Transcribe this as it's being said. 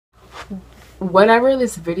whatever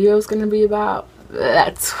this video is gonna be about,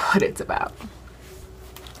 that's what it's about.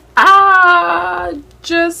 I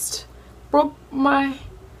just broke my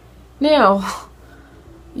nail.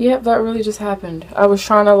 Yep, that really just happened. I was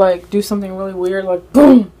trying to like do something really weird, like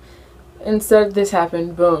boom. Instead this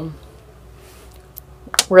happened, boom.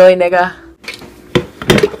 Really, nigga?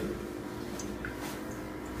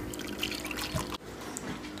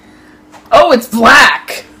 Oh, it's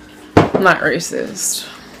black! I'm not racist.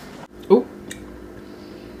 Oop.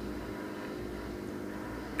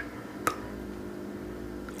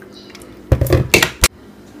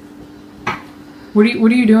 What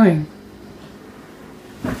are you doing?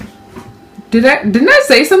 Didn't I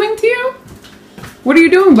say something to you? What are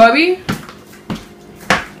you doing, Bubby?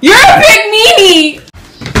 You're a big meanie!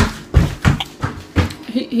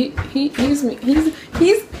 He's me.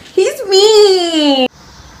 He's me.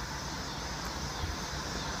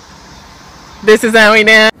 This is how we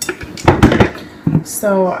do.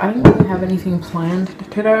 So I don't really have anything planned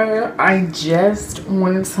today. I just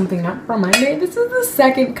wanted something up for Monday. This is the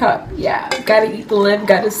second cup. Yeah, gotta eat to live,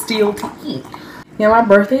 gotta steal to eat. Yeah, my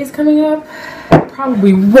birthday is coming up.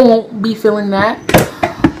 Probably won't be feeling that.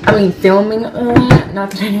 I mean, filming that.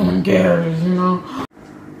 Not that anyone cares, you know.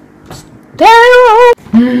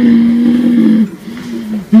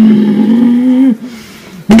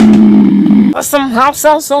 I somehow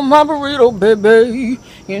sound so my burrito, baby.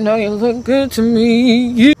 You know you look good to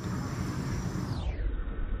me.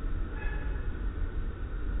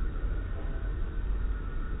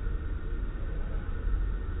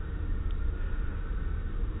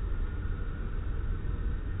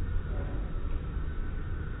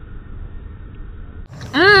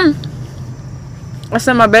 I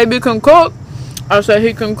said my baby can cook. I said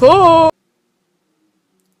he can cook.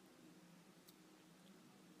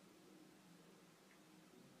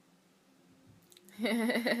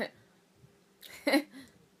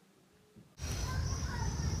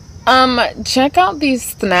 Check out these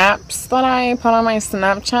snaps that I put on my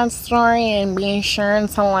Snapchat story and be sure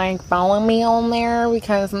to like follow me on there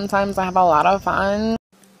because sometimes I have a lot of fun.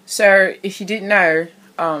 So if you didn't know,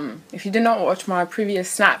 if you did not watch my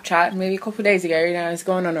previous Snapchat, maybe a couple days ago, you know, I was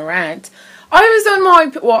going on a rant. I was on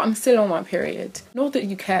my, well, I'm still on my period. Not that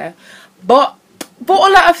you care, but bought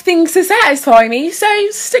a lot of things to satisfy me. So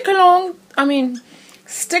stick along. I mean,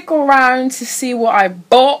 stick around to see what I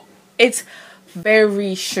bought. It's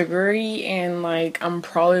very sugary and like I'm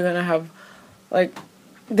probably gonna have like,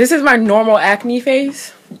 this is my normal acne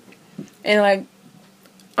face and like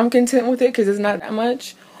I'm content with it because it's not that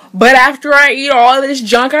much. But after I eat all this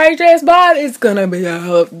junk I just bought, it's gonna be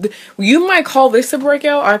a... You might call this a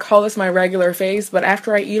breakout. I call this my regular face. But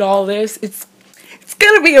after I eat all this, it's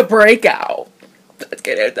gonna be a breakout. Let's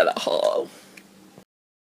get into the haul.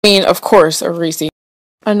 I mean, of course, a Reese.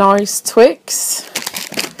 A nice Twix.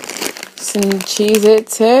 Some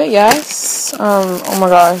Cheez-Its here, yes. Oh my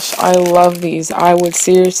gosh, I love these. I would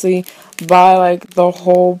seriously buy like the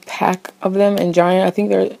whole pack of them in giant. I think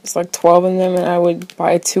there's like 12 of them and I would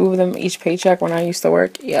buy 2 of them each paycheck when I used to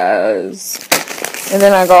work. Yes. And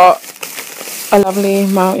then I got a lovely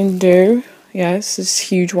Mountain Dew. Yes, this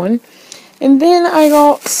huge one. And then I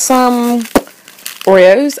got some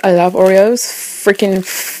Oreos. I love Oreos. Freaking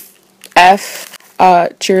F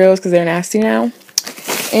Cheerios because they're nasty now.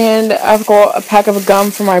 And I've got a pack of gum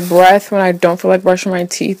for my breath when I don't feel like brushing my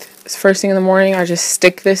teeth. First thing in the morning, I just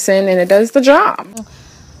stick this in and it does the job.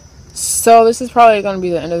 So this is probably going to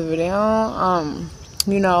be the end of the video.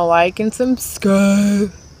 You know, like and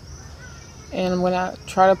subscribe. And I'm going to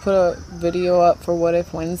try to put a video up for What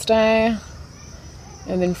If Wednesday.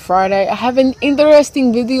 And then Friday, I have an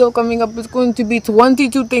interesting video coming up. It's going to be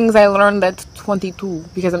 22 things I learned at 22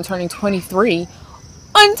 because I'm turning 23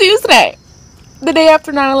 on Tuesday. The day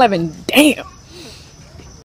after 9/11. Damn.